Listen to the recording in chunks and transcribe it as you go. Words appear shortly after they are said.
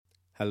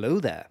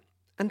Hello there,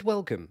 and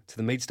welcome to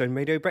the Maidstone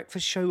Radio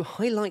Breakfast Show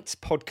highlights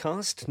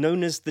podcast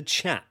known as The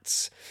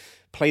Chats.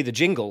 Play the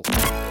jingle.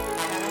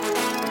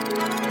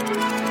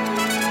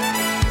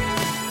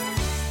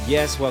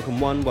 Yes,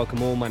 welcome one,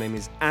 welcome all. My name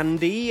is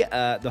Andy,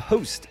 the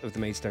host of the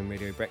Maidstone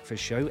Radio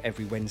Breakfast Show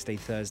every Wednesday,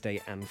 Thursday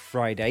and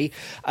Friday.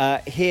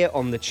 Here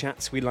on The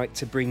Chats, we like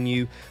to bring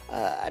you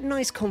a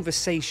nice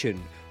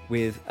conversation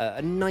with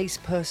a nice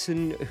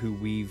person who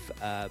we've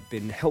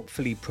been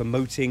helpfully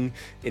promoting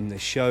in the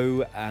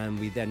show, and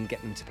we then get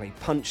them to play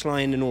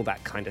Punchline and all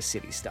that kind of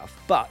silly stuff.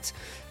 But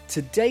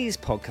today's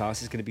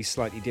podcast is going to be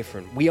slightly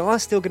different. We are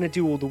still going to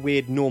do all the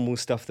weird normal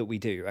stuff that we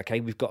do,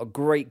 okay? We've got a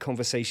great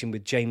conversation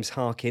with James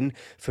Harkin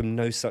from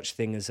No Such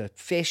Thing as a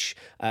Fish.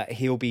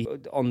 He'll be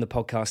on the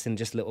podcast in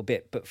just a little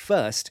bit. But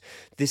first,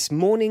 this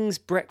morning's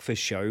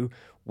breakfast show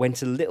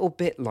went a little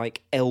bit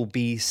like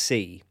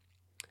LBC.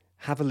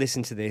 Have a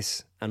listen to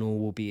this and all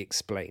will be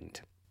explained.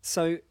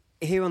 So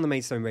here on the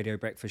Maidstone Radio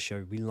Breakfast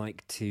Show, we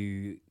like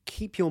to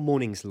keep your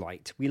mornings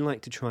light. We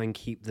like to try and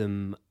keep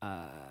them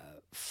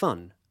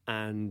fun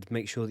and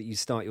make sure that you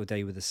start your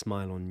day with a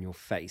smile on your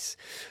face.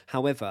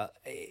 However,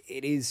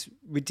 it is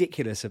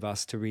ridiculous of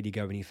us to really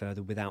go any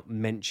further without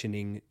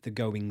mentioning the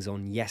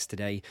goings-on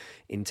yesterday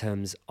in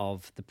terms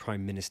of the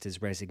Prime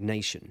Minister's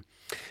resignation.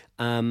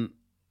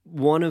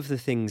 One of the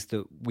things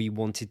that we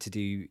wanted to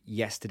do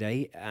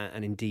yesterday,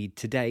 and indeed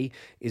today,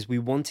 is we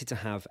wanted to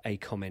have a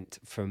comment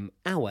from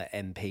our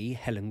MP,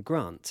 Helen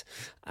Grant,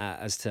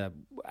 as to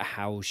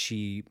how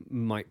she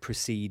might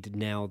proceed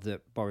now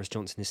that Boris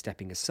Johnson is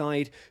stepping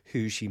aside,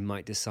 who she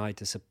might decide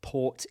to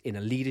support in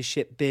a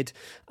leadership bid,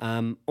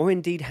 or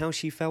indeed how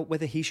she felt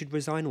whether he should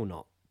resign or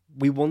not.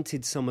 We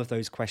wanted some of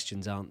those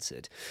questions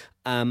answered.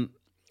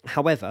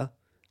 However,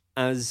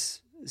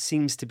 as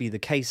seems to be the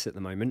case at the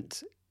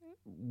moment,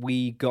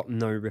 we got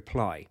no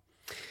reply.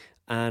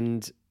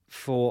 And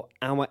for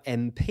our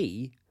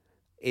MP,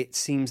 it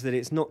seems that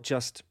it's not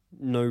just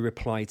no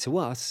reply to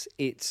us,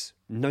 it's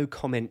no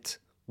comment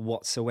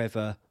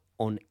whatsoever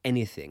on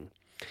anything.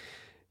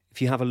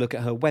 If you have a look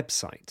at her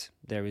website,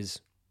 there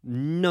is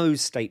no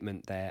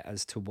statement there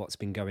as to what's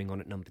been going on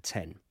at number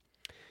 10.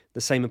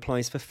 The same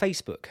applies for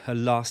Facebook. Her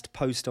last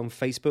post on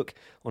Facebook,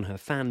 on her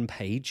fan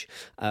page,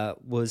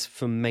 was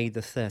from May the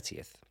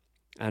 30th.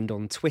 And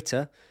on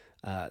Twitter,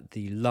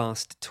 the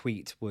last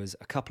tweet was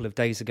a couple of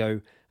days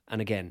ago,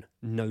 and again,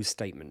 no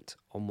statement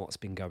on what's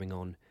been going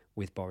on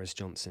with Boris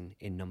Johnson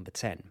in number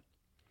 10.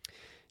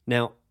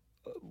 Now,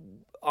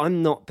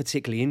 I'm not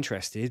particularly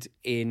interested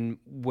in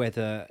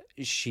whether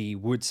she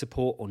would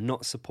support or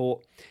not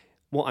support.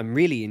 What I'm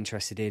really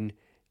interested in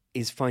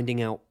is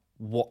finding out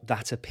what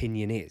that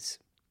opinion is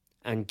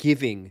and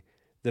giving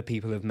the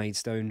people of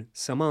Maidstone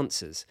some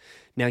answers.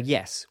 Now,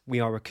 yes, we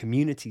are a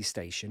community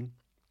station.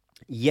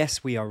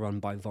 Yes, we are run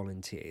by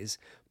volunteers,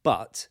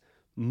 but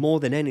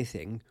more than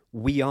anything,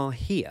 we are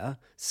here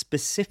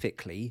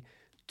specifically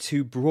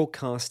to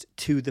broadcast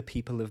to the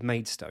people of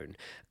Maidstone.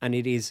 And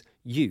it is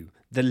you,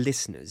 the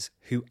listeners,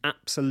 who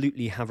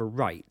absolutely have a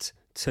right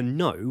to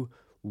know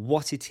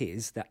what it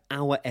is that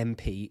our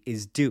MP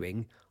is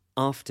doing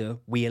after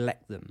we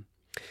elect them.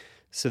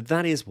 So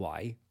that is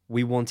why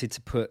we wanted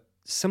to put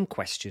some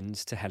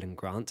questions to Helen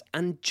Grant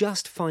and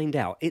just find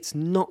out. It's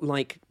not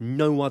like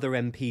no other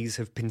MPs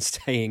have been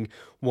saying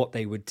what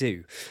they would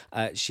do.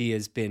 She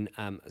has been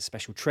a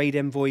special trade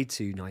envoy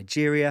to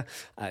Nigeria.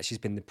 She's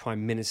been the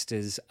Prime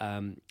Minister's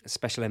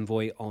special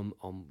envoy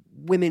on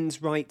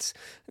women's rights.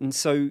 And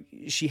so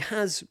she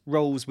has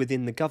roles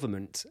within the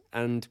government,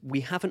 and we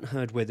haven't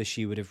heard whether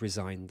she would have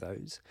resigned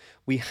those.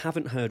 We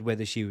haven't heard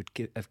whether she would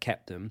have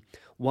kept them,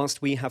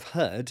 whilst we have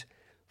heard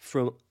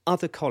from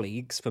other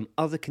colleagues, from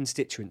other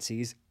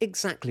constituencies,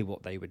 exactly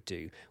what they would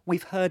do.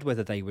 We've heard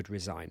whether they would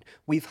resign.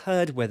 We've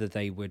heard whether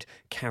they would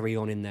carry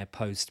on in their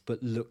post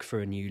but look for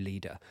a new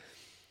leader.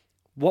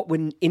 What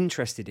we're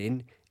interested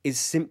in is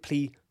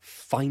simply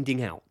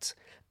finding out.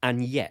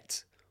 And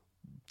yet,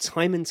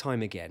 time and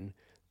time again,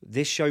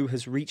 this show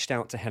has reached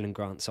out to Helen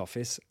Grant's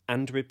office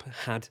and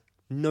had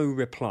no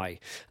reply.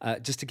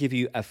 Just to give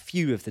you a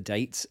few of the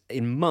dates,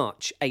 in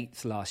March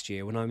 8th last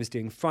year, when I was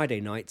doing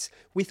Friday nights,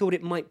 we thought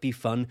it might be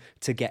fun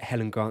to get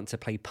Helen Grant to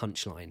play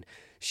Punchline.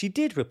 She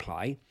did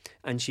reply,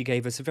 and she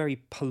gave us a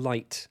very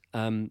polite...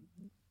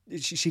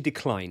 she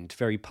declined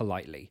very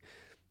politely.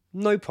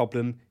 No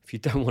problem, if you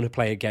don't want to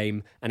play a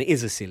game, and it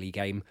is a silly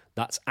game,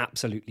 that's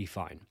absolutely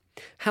fine.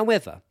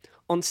 However,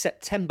 on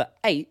September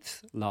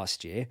 8th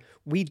last year,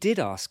 we did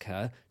ask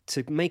her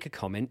to make a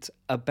comment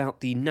about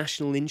the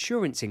national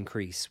insurance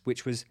increase,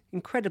 which was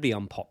incredibly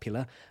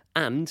unpopular,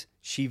 and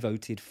she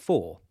voted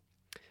for.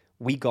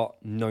 We got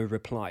no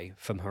reply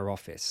from her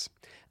office.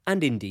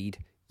 And indeed,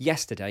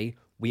 yesterday,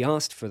 we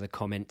asked for the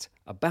comment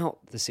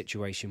about the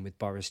situation with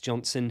Boris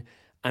Johnson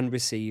and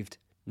received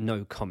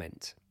no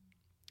comment.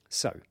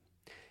 So,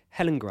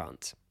 Helen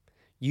Grant,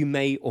 you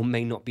may or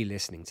may not be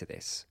listening to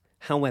this.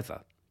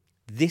 However,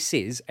 this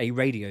is a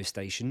radio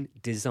station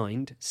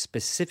designed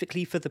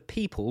specifically for the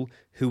people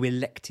who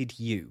elected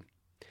you.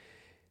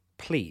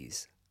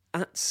 Please,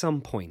 at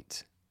some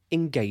point,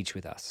 engage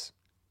with us.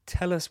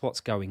 tell us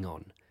what's going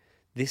on.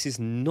 This is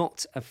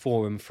not a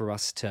forum for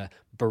us to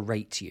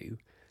berate you.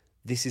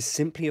 This is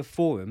simply a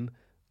forum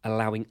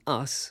allowing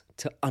us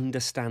to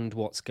understand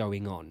what's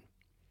going on.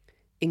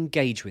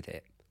 Engage with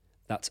it.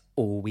 That's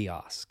all we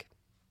ask.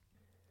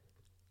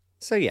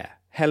 So yeah,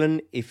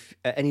 Helen, if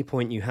at any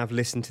point you have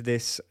listened to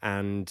this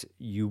and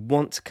you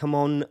want to come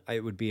on,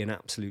 it would be an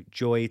absolute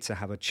joy to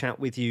have a chat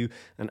with you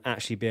and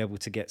actually be able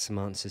to get some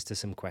answers to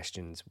some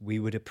questions. We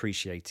would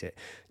appreciate it.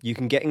 You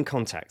can get in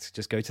contact.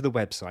 Just go to the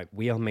website,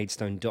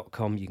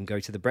 wearemaidstone.com. You can go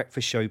to the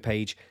Breakfast Show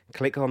page,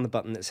 click on the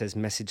button that says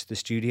message the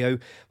studio,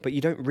 but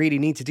you don't really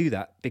need to do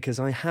that because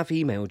I have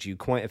emailed you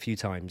quite a few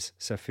times,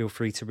 so feel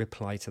free to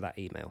reply to that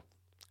email.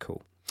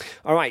 Cool.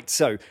 All right,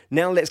 so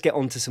now let's get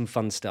on to some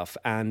fun stuff.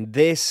 And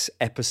this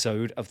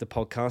episode of the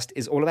podcast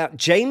is all about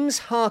James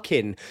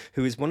Harkin,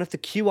 who is one of the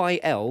QI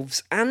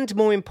elves and,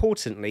 more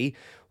importantly,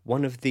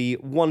 one of the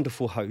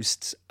wonderful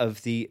hosts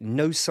of the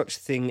No Such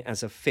Thing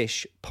as a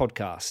Fish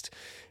podcast.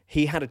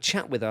 He had a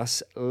chat with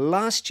us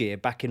last year,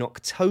 back in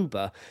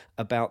October,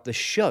 about the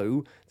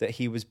show that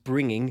he was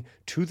bringing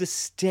to the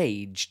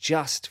stage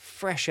just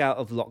fresh out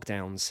of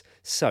lockdowns.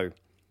 So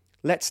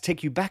let's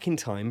take you back in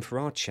time for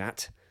our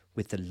chat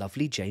with the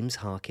lovely James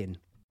Harkin.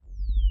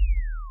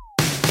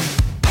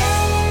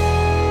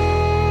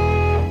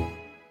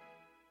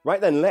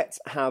 Right then, let's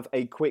have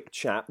a quick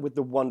chat with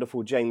the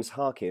wonderful James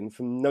Harkin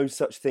from No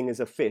Such Thing as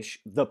a Fish,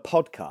 the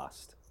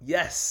podcast.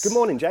 Yes. Good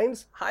morning,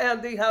 James. Hi,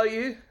 Andy. How are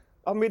you?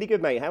 I'm really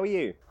good, mate. How are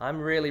you?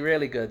 I'm really,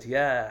 really good.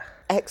 Yeah.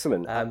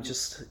 Excellent.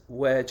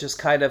 We've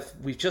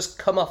just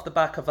come off the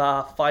back of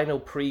our final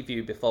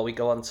preview before we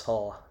go on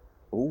tour.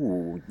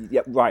 Ooh,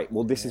 yeah, right.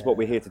 Well, this is what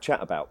we're here to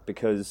chat about,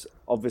 because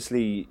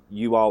obviously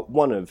you are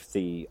one of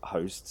the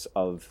hosts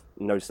of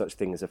No Such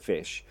Thing as a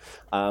Fish,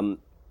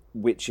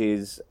 which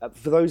is,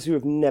 for those who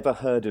have never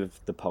heard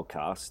of the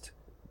podcast,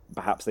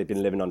 perhaps they've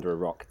been living under a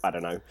rock, I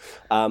don't know,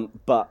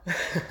 but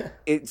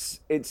it's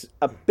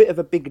a bit of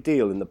a big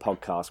deal in the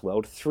podcast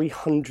world,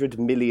 300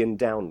 million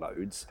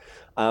downloads.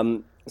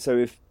 So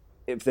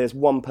if there's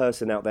one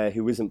person out there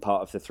who isn't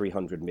part of the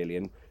 300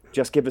 million,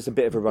 just give us a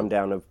bit of a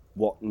rundown of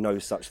what No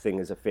Such Thing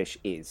as a Fish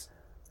is.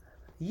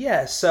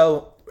 Yeah,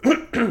 so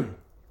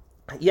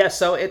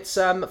it's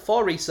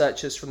 4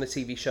 researchers from the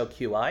TV show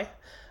QI,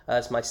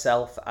 as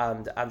myself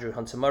and Andrew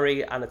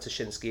Hunter-Murray, Anna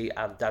Toshinsky,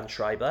 and Dan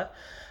Schreiber.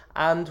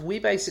 And we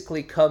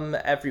basically come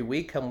every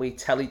week and we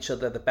tell each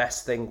other the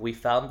best thing we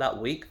found that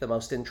week, the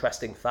most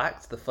interesting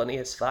fact, the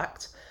funniest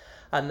fact.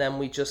 And then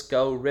we just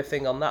go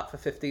riffing on that for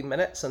 15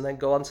 minutes and then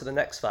go on to the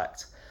next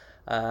fact.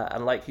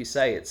 And like you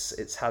say,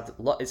 it's had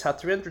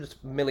 300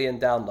 million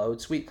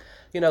downloads.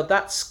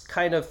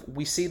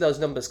 We see those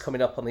numbers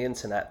coming up on the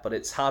internet, but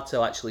it's hard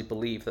to actually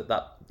believe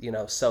that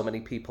so many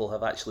people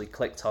have actually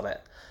clicked on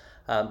it.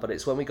 But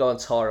it's when we go on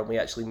tour and we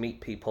actually meet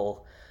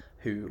people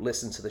who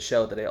listen to the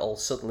show that it all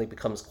suddenly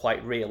becomes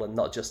quite real and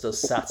not just us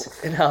sat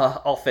in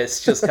our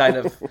office just kind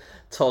of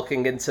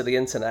talking into the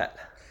internet.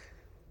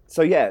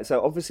 So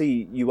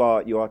obviously you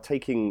are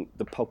taking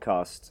the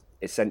podcast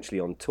essentially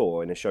on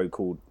tour in a show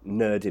called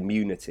Nerd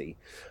Immunity.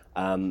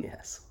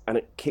 Yes. And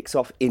it kicks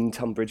off in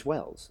Tunbridge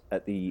Wells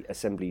at the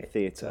Assembly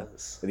Theatre,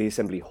 the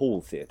Assembly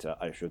Hall Theatre,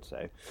 I should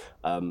say.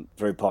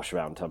 Very posh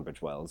around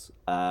Tunbridge Wells.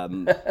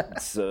 It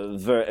was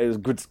a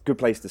good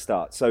place to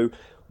start. So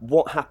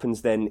what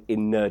happens then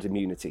in Nerd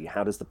Immunity?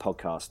 How does the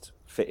podcast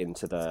fit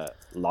into the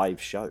live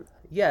show?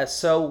 Yeah,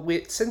 so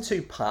it's in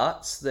 2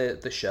 parts,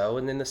 the show,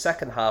 and in the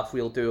second half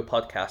we'll do a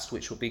podcast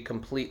which will be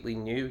completely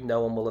new.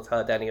 No one will have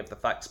heard any of the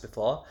facts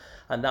before,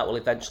 and that will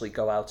eventually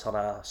go out on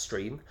our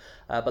stream.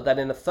 But then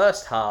in the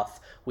first half,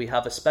 we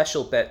have a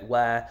special bit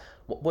where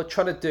what we're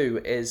trying to do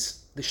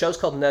is, the show's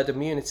called Nerd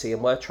Immunity,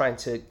 and we're trying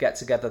to get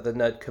together the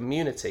nerd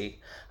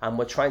community, and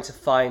we're trying to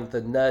find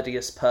the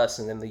nerdiest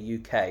person in the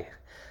UK.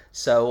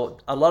 So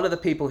a lot of the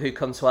people who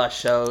come to our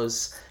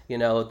shows,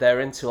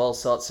 they're into all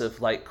sorts of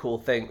cool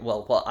things.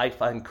 Well, what I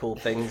find cool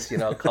things,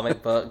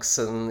 comic books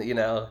and,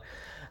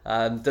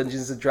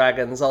 Dungeons and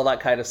Dragons, all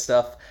that kind of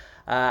stuff.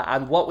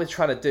 And what we're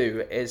trying to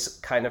do is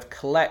kind of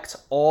collect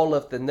all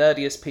of the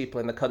nerdiest people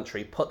in the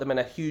country, put them in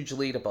a huge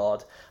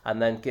leaderboard,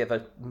 and then give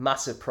a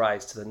massive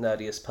prize to the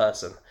nerdiest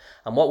person.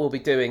 And what we'll be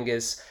doing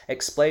is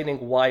explaining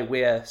why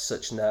we're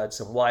such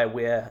nerds and why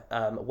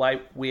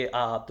we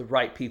are the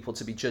right people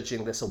to be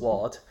judging this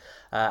award.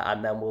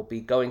 And then we'll be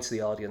going to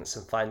the audience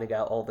and finding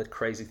out all the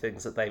crazy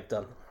things that they've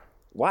done.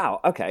 Wow.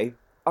 Okay.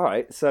 All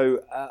right.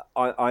 So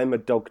I'm a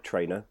dog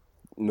trainer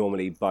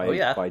normally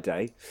by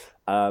day.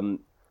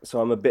 So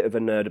I'm a bit of a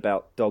nerd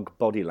about dog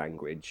body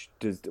language.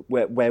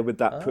 Where would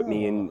that put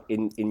me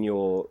in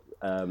your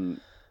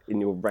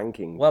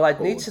ranking? Well, I'd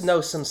need to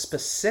know some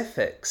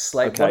specifics.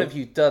 What have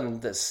you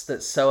done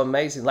that's so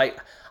amazing?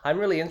 I'm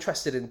really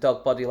interested in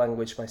dog body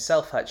language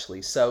myself,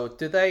 actually. So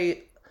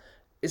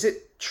is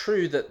it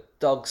true that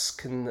dogs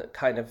can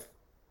kind of,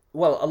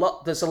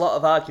 there's a lot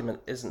of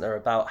argument, isn't there,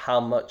 about how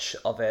much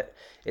of it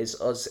is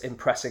us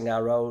impressing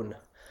our own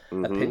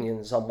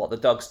opinions on what the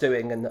dog's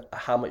doing and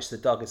how much the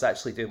dog is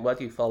actually doing. Where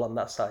do you fall on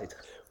that side?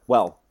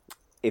 Well,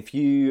 if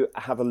you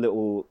have a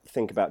little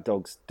think about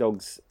dogs,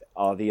 dogs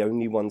are the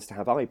only ones to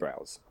have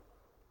eyebrows.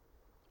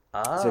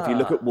 So if you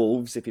look at Ah,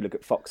 wolves, if you look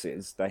at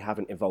foxes, they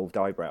haven't evolved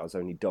eyebrows,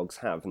 only dogs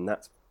have. And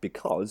that's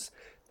because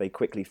they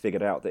quickly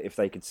figured out that if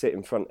they could sit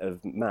in front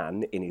of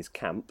man in his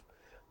camp,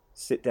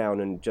 sit down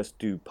and just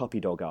do puppy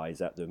dog eyes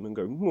at them and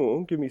go,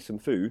 oh, give me some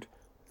food.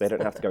 They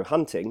don't have to go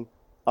hunting.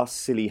 Us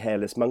silly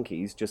hairless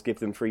monkeys just give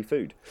them free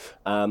food.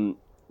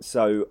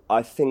 So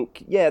I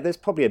think, yeah, there's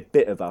probably a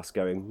bit of us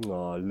going,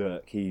 oh,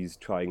 look, he's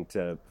trying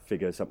to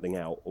figure something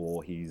out,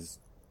 or he's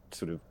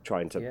sort of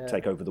trying to yeah.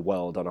 take over the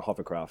world on a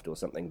hovercraft or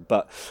something.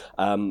 But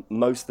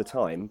most of the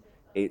time,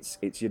 it's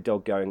your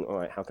dog going, all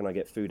right, how can I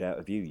get food out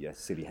of you, you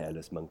silly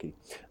hairless monkey?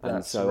 And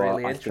That's so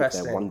really I think they're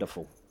interesting.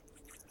 wonderful.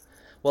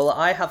 Well,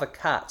 I have a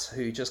cat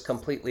who just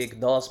completely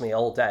ignores me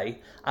all day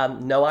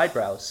and no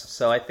eyebrows.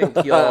 So I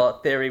think your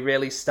theory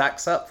really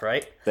stacks up,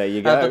 right? There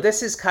you go. But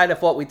this is kind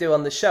of what we do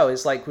on the show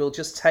is like we'll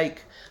just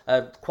take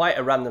quite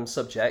a random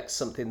subject,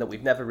 something that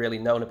we've never really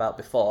known about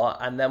before,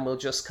 and then we'll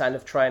just kind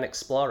of try and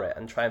explore it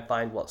and try and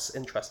find what's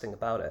interesting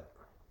about it.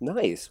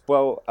 Nice.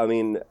 Well, I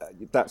mean,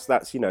 that's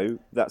that's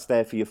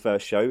there for your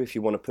first show. If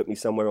you want to put me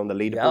somewhere on the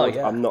Yeah, oh, leaderboard,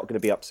 yeah. I'm not going to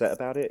be upset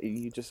about it.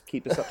 You just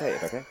keep us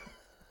updated, okay?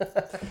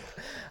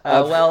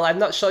 Well, I'm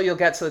not sure you'll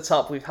get to the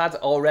top. We've had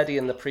already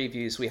in the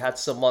previews, we had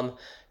someone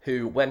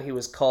who, when he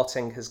was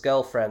courting his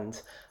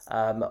girlfriend,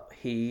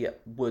 he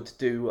would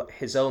do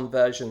his own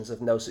versions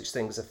of No Such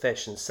Thing as a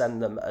Fish and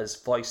send them as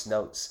voice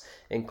notes,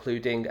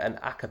 including an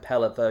a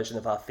cappella version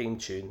of our theme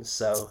tune.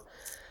 So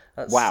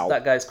Wow.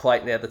 that guy's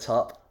quite near the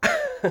top.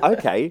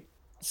 Okay.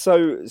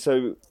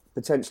 So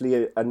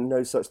potentially a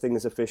No Such Thing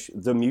as a Fish,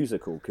 the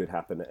musical, could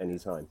happen at any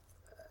time.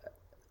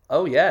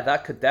 Oh yeah,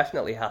 that could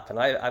definitely happen.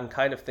 I'm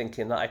kind of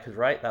thinking that I could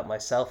write that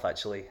myself,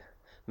 actually.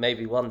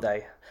 Maybe one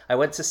day. I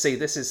went to see,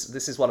 this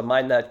is one of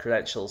my nerd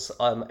credentials.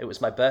 It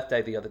was my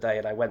birthday the other day,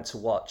 and I went to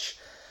watch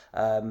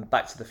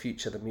Back to the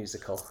Future, the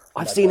musical.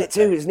 on I've my seen it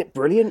too. birthday. Isn't it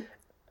brilliant?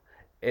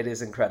 It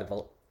is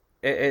incredible.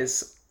 It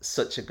is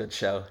such a good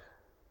show.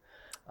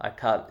 I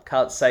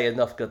can't say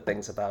enough good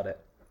things about it.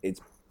 It's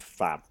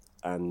fab.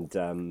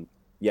 And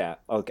yeah,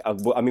 okay,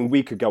 well, I mean,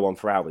 we could go on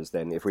for hours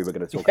then if we were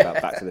going to talk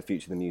about Back to the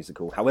Future, the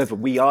musical. However,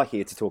 we are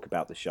here to talk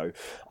about the show.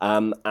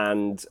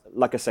 And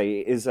like I say,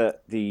 it is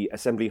at the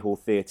Assembly Hall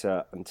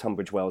Theatre in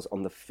Tunbridge Wells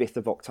on the 5th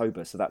of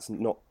October, so that's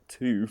not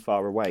too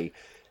far away.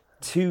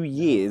 2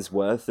 years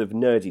worth of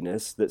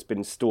nerdiness that's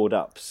been stored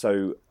up.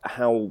 So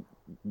how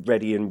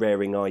ready and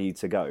raring are you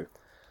to go?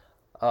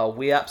 Oh,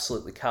 we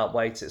absolutely can't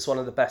wait. It's one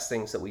of the best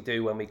things that we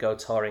do when we go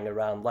touring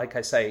around. Like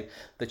I say,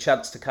 the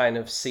chance to kind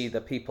of see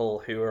the people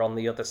who are on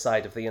the other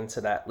side of the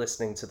internet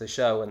listening to the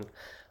show and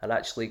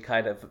actually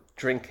kind of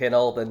drink in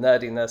all the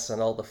nerdiness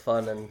and all the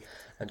fun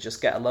and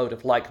just get a load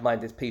of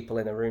like-minded people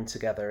in a room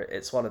together.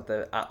 It's one of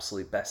the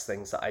absolute best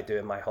things that I do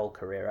in my whole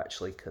career,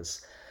 actually,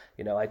 because,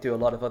 you know, I do a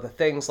lot of other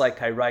things,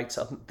 like I write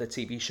on the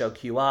TV show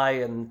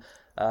QI, and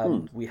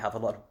we have a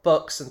lot of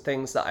books and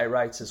things that I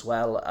write as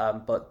well.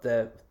 But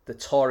the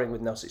touring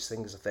with No Such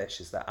Thing as a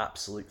Fish is the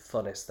absolute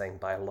funnest thing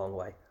by a long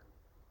way.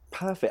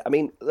 Perfect. I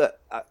mean, look,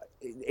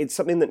 it's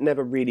something that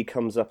never really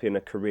comes up in a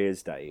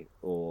careers day,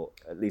 or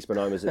at least when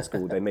I was at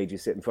school, they made you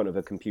sit in front of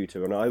a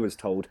computer, and I was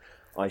told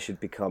I should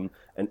become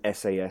an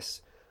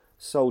SAS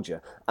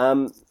soldier.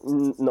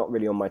 Not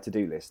really on my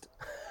to-do list.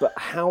 But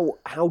how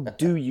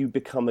do you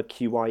become a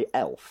QI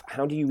elf?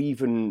 How do you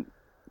even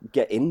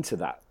get into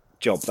that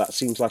job? That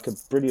seems like a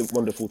brilliant,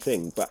 wonderful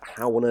thing, but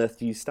how on earth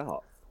do you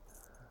start?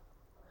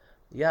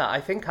 Yeah,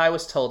 I think I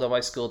was told on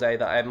my school day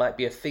that I might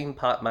be a theme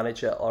park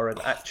manager or an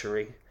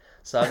actuary.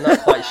 So I'm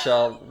not quite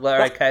sure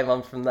where I came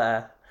on from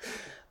there.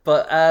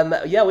 But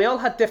yeah, we all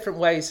had different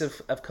ways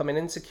of coming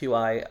into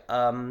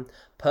QI.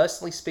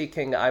 Personally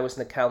speaking, I was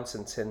an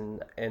accountant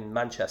in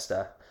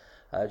Manchester,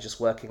 just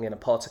working in a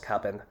porter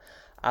cabin.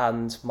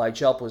 And my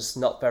job was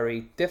not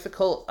very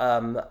difficult.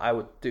 I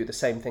would do the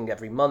same thing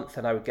every month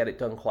and I would get it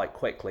done quite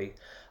quickly.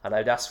 And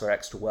I'd ask for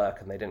extra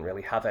work and they didn't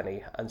really have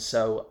any. And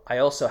so I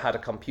also had a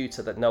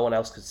computer that no one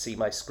else could see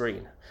my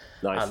screen.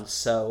 Nice. And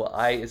so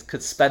I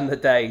could spend the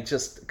day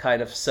just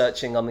kind of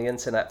searching on the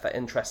internet for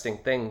interesting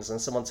things. And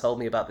someone told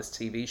me about this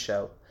TV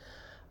show.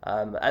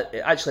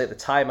 Actually, at the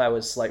time, I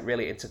was like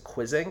really into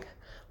quizzing,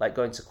 like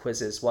going to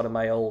quizzes. One of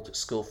my old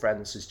school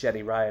friends was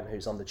Jenny Ryan,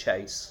 who's on The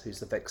Chase, who's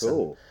the vixen.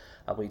 Cool.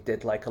 And we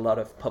did like a lot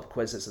of pub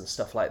quizzes and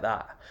stuff like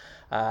that.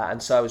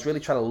 And so I was really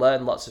trying to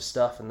learn lots of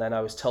stuff. And then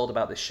I was told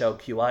about this show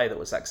QI that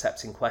was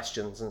accepting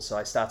questions. And so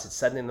I started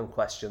sending them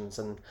questions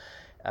and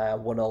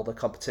won all the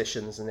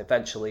competitions and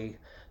eventually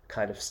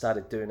kind of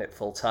started doing it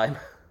full time.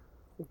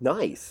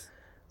 Nice.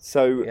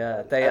 So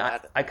Yeah,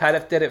 I kind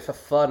of did it for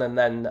fun, and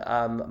then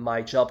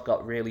my job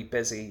got really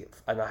busy,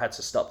 and I had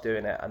to stop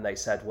doing it. And they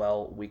said,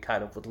 "Well, we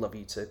kind of would love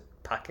you to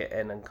pack it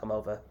in and come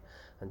over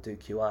and do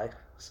QI."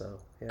 So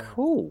yeah,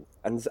 cool.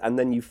 And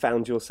then you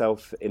found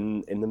yourself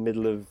in the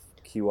middle of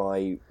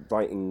QI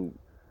writing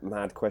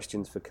mad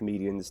questions for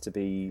comedians to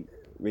be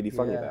really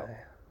funny about.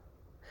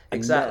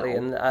 exactly.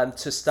 now- And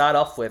to start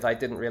off with, I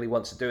didn't really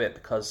want to do it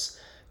because,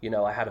 you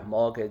know, I had a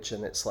mortgage,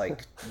 and it's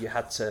like you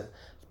had to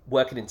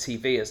working in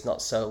TV is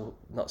not so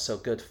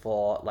good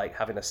for like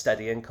having a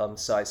steady income.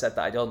 So I said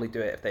that I'd only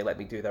do it if they let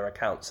me do their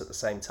accounts at the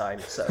same time.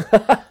 So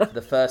for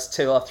the first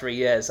 2 or 3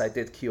 years, I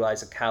did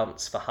QI's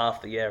accounts for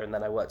half the year, and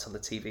then I worked on the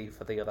TV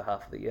for the other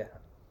half of the year.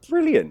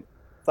 Brilliant.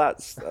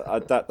 That's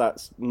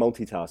that's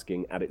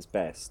multitasking at its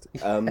best.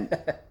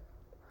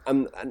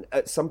 And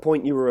at some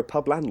point, you were a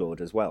pub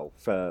landlord as well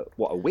for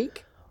what, a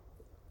week?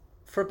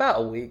 For about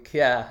a week,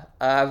 yeah.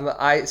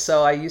 I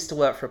used to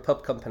work for a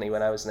pub company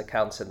when I was an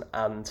accountant,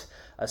 and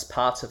as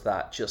part of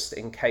that, just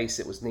in case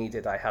it was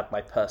needed, I had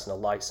my personal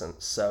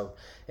license. So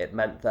it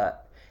meant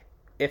that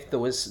if there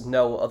was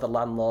no other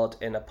landlord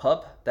in a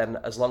pub, then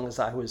as long as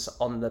I was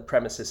on the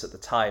premises at the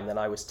time, then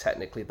I was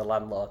technically the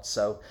landlord.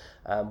 So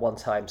one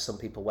time, some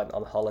people went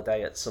on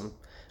holiday at some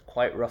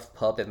quite rough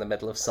pub in the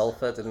middle of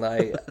Salford, and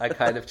I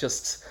kind of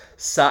just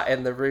sat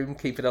in the room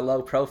keeping a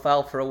low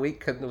profile for a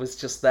week and was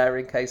just there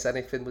in case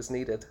anything was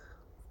needed.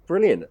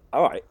 Brilliant.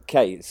 All right,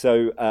 okay,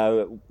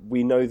 so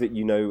we know that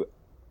you know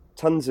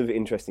tons of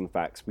interesting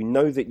facts. We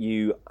know that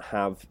you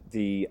have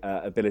the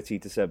ability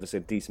to serve us a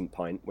decent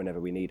pint whenever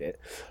we need it.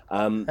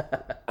 And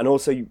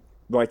also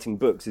writing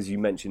books, as you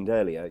mentioned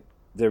earlier.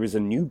 There is a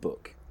new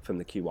book from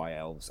the QI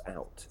Elves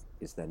out,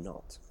 is there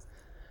not?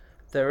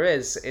 There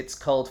is. It's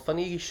called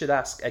Funny You Should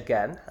Ask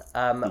Again.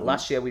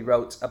 Last year we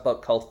wrote a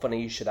book called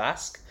Funny You Should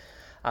Ask,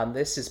 and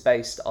this is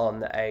based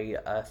on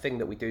a thing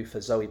that we do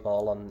for Zoe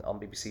Ball on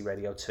BBC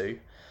Radio 2.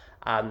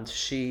 And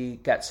she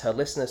gets her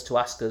listeners to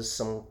ask us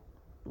some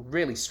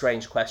really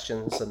strange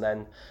questions, and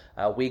then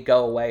we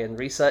go away and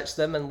research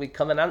them, and we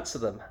come and answer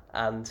them.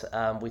 And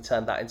we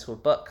turned that into a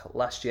book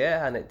last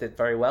year, and it did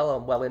very well,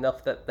 and well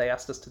enough that they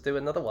asked us to do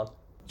another one.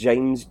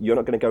 James, you're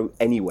not going to go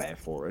anywhere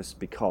for us,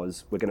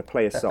 because we're going to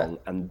play a song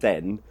and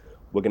then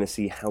we're going to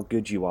see how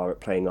good you are at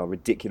playing our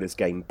ridiculous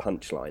game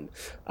Punchline.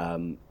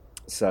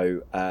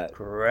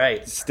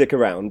 Great. Stick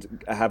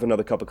around, have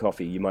another cup of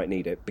coffee, you might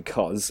need it,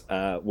 because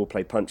we'll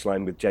play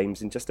Punchline with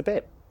James in just a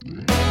bit.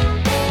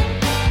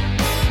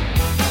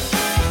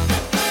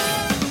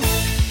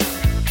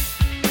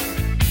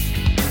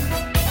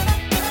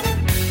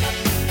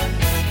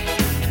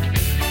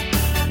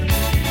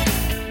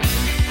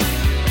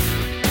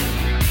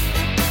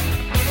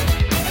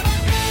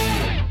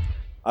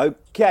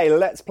 Okay,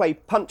 let's play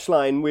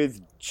Punchline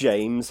with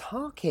James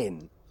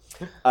Harkin.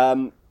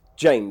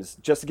 James,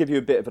 just to give you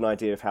a bit of an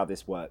idea of how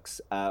this works,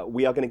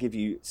 we are going to give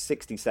you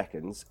 60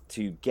 seconds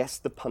to guess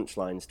the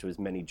punchlines to as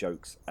many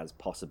jokes as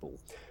possible.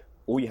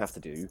 All you have to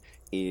do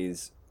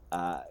is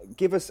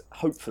give us,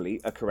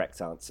 hopefully, a correct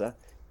answer.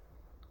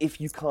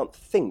 If you can't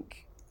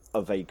think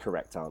of a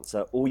correct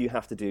answer, all you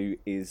have to do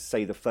is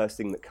say the first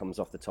thing that comes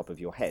off the top of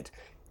your head.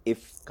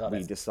 If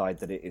we decide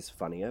that it is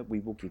funnier,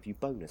 we will give you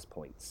bonus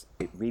points.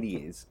 It really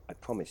is, I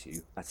promise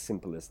you, as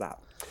simple as that.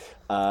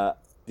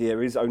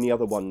 There is only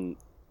other one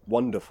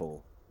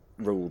wonderful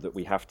rule that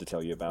we have to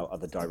tell you about.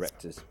 Other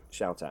directors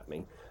shout at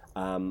me,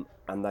 and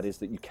that is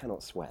that you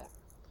cannot swear.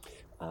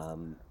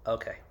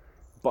 Okay.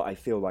 But I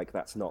feel like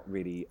that's not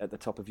really at the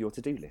top of your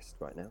to-do list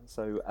right now.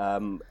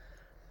 So,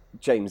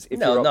 James, if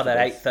you're not at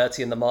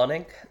 8:30 in the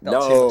morning.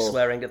 Not too much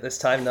swearing at this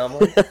time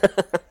normally.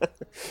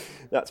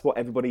 That's what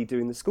everybody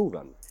doing the school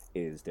run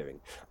is doing.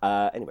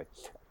 Anyway,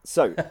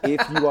 so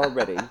if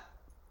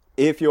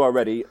you are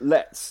ready,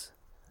 let's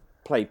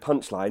play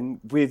Punchline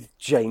with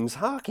James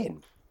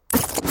Harkin.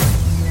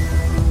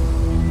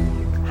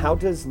 How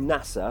does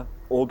NASA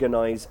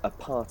organise a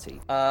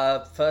party?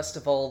 First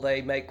of all,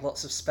 they make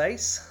lots of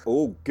space.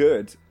 Oh,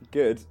 good.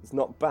 It's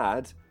not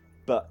bad,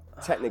 but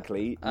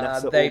technically,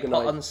 NASA they put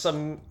on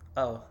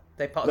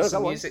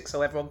some music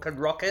so everyone can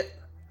rock it.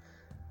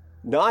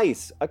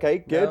 Nice. Okay,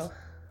 good. No.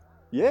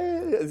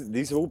 Yeah,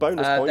 these are all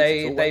bonus points.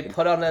 They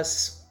put on a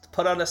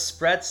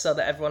spread so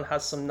that everyone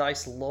has some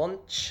nice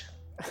lunch.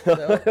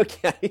 No?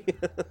 Okay.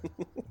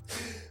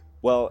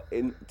 Well,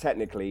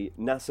 technically,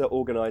 NASA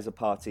organise a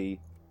party.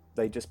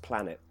 They just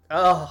plan it.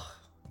 Oh,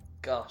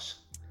 gosh.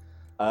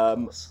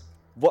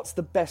 What's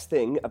the best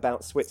thing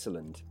about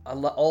Switzerland?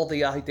 All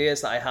the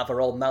ideas that I have are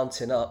all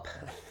mounting up.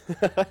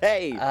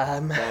 Hey,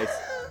 nice.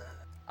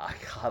 I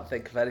can't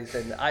think of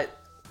anything.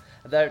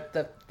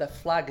 The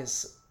flag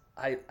is.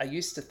 I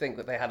used to think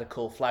that they had a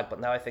cool flag, but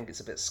now I think it's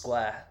a bit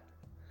square.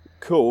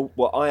 Cool.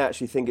 Well, I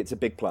actually think it's a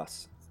big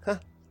plus. Huh.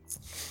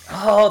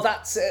 Oh,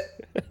 that's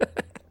it.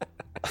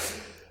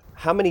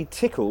 How many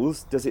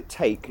tickles does it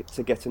take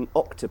to get an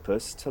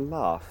octopus to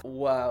laugh?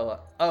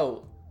 Wow.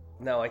 Oh,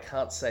 no, I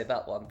can't say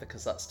that one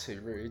because that's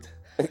too rude.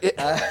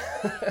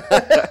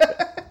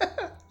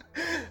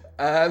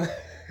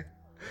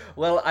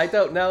 Well, I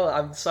don't know.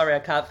 I'm sorry, I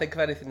can't think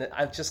of anything.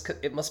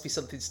 It must be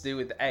something to do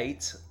with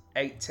 8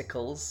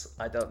 tickles.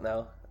 I don't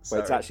know. Sorry.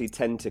 Well, it's actually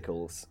 10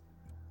 tickles.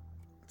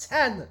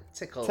 10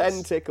 tickles?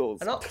 10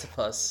 tickles. An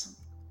octopus?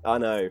 I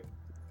know,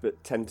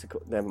 but 10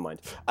 tickles. Never mind.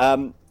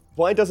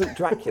 Why doesn't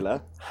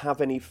Dracula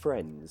have any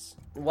friends?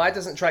 Why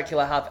doesn't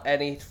Dracula have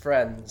any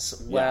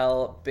friends? Yeah.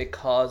 Well,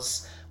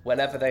 because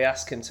whenever they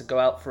ask him to go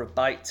out for a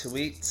bite to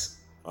eat,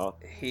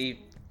 he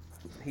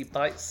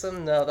bites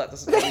them. No, that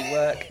doesn't really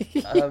work.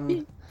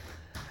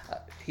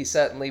 He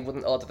certainly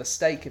wouldn't order the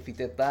steak if he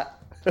did that.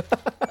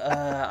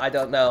 I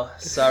don't know.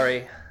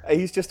 Sorry.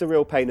 He's just a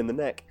real pain in the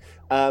neck.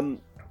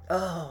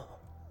 Oh.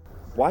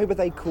 Why were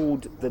they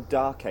called the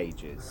Dark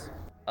Ages?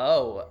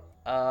 Oh.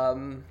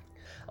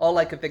 All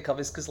I can think of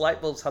is because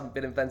light bulbs haven't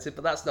been invented,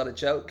 but that's not a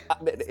joke.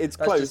 It's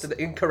That's close. just an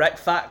incorrect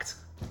fact.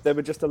 There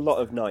were just a lot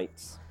of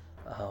nights.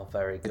 Oh,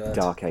 very good.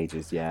 Dark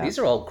Ages, yeah. These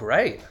are all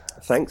great.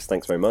 Thanks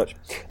very much.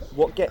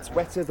 What gets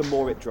wetter the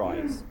more it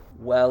dries?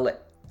 Well,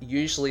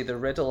 usually the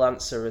riddle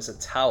answer is a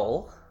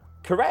towel.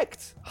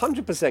 Correct.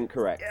 100%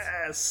 correct.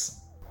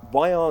 Yes!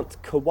 Why aren't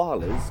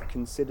koalas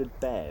considered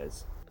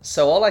bears?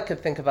 So all I can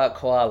think about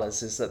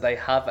koalas is that they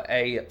have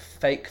a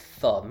fake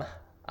thumb,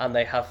 and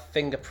they have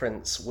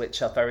fingerprints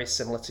which are very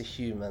similar to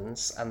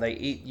humans, and they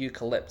eat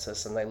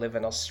eucalyptus, and they live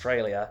in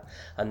Australia,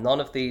 and none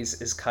of these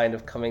is kind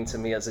of coming to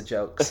me as a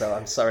joke, so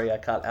I'm sorry I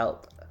can't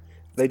help.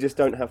 They just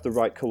don't have the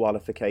right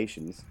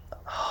koalifications.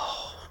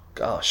 Oh,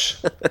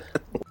 gosh.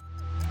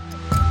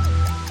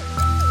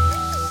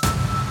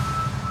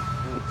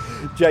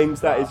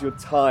 James, that is your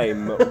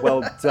time.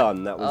 Well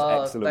done. That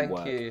was excellent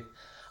work. Thank you.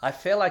 I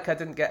feel like I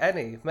didn't get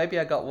any. Maybe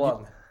I got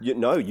one.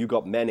 No, you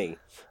got many.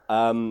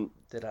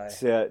 Did I?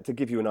 To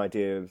give you an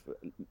idea of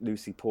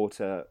Lucy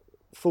Porter,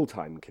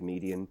 full-time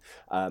comedian,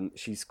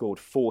 she scored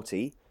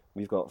 40.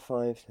 We've got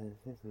 5, 10,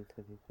 15,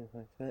 20,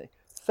 25, 30.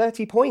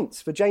 30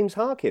 points for James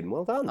Harkin.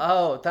 Well done.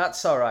 Oh,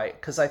 that's all right.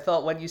 Because I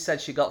thought when you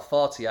said she got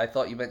 40, I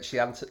thought you meant she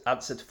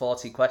answered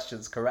 40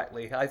 questions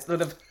correctly.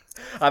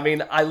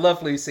 I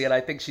love Lucy and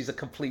I think she's a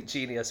complete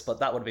genius, but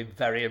that would have been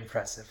very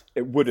impressive.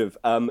 It would have.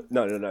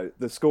 No.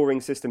 The scoring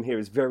system here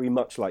is very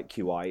much like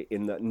QI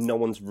in that no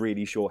one's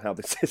really sure how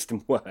the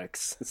system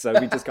works. So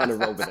we just kind of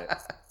roll with it.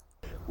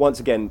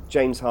 Once again,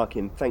 James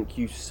Harkin, thank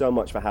you so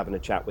much for having a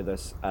chat with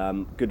us.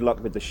 Good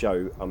luck with the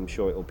show. I'm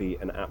sure it'll be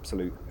an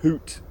absolute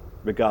hoot,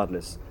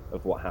 regardless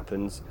of what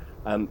happens.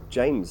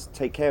 James,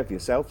 take care of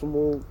yourself and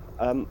we'll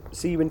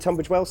see you in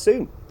Tunbridge Wells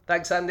soon.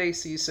 Thanks, Andy.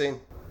 See you soon.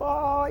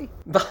 Bye.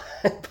 Bye.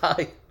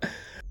 Bye.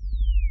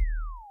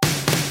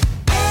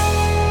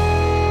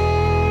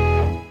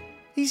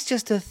 He's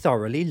just a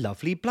thoroughly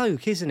lovely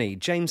bloke, isn't he?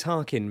 James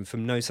Harkin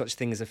from No Such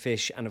Thing as a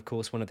Fish and, of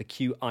course, one of the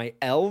QI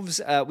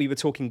elves. We were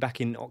talking back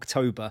in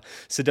October,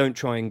 so don't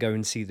try and go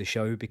and see the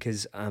show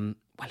because, well,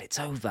 it's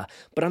over.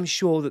 But I'm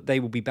sure that they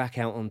will be back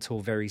out on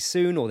tour very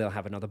soon, or they'll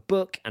have another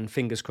book, and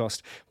fingers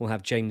crossed we'll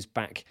have James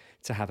back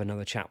to have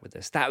another chat with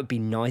us. That would be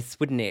nice,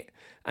 wouldn't it?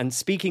 And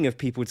speaking of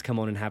people to come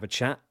on and have a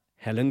chat,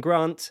 Helen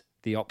Grant,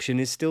 the option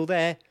is still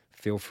there.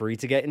 Feel free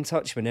to get in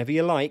touch whenever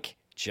you like.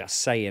 Just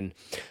saying.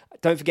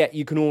 Don't forget,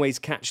 you can always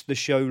catch the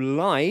show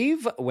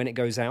live when it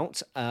goes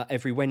out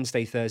every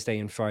Wednesday, Thursday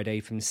and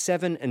Friday from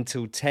 7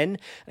 until 10.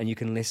 And you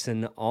can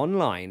listen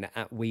online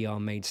at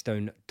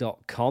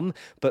wearemaidstone.com.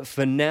 But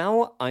for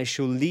now, I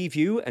shall leave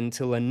you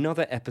until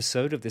another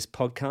episode of this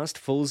podcast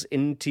falls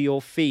into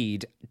your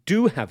feed.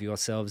 Do have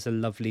yourselves a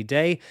lovely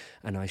day,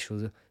 and I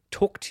shall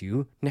talk to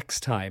you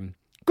next time.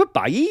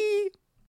 Goodbye.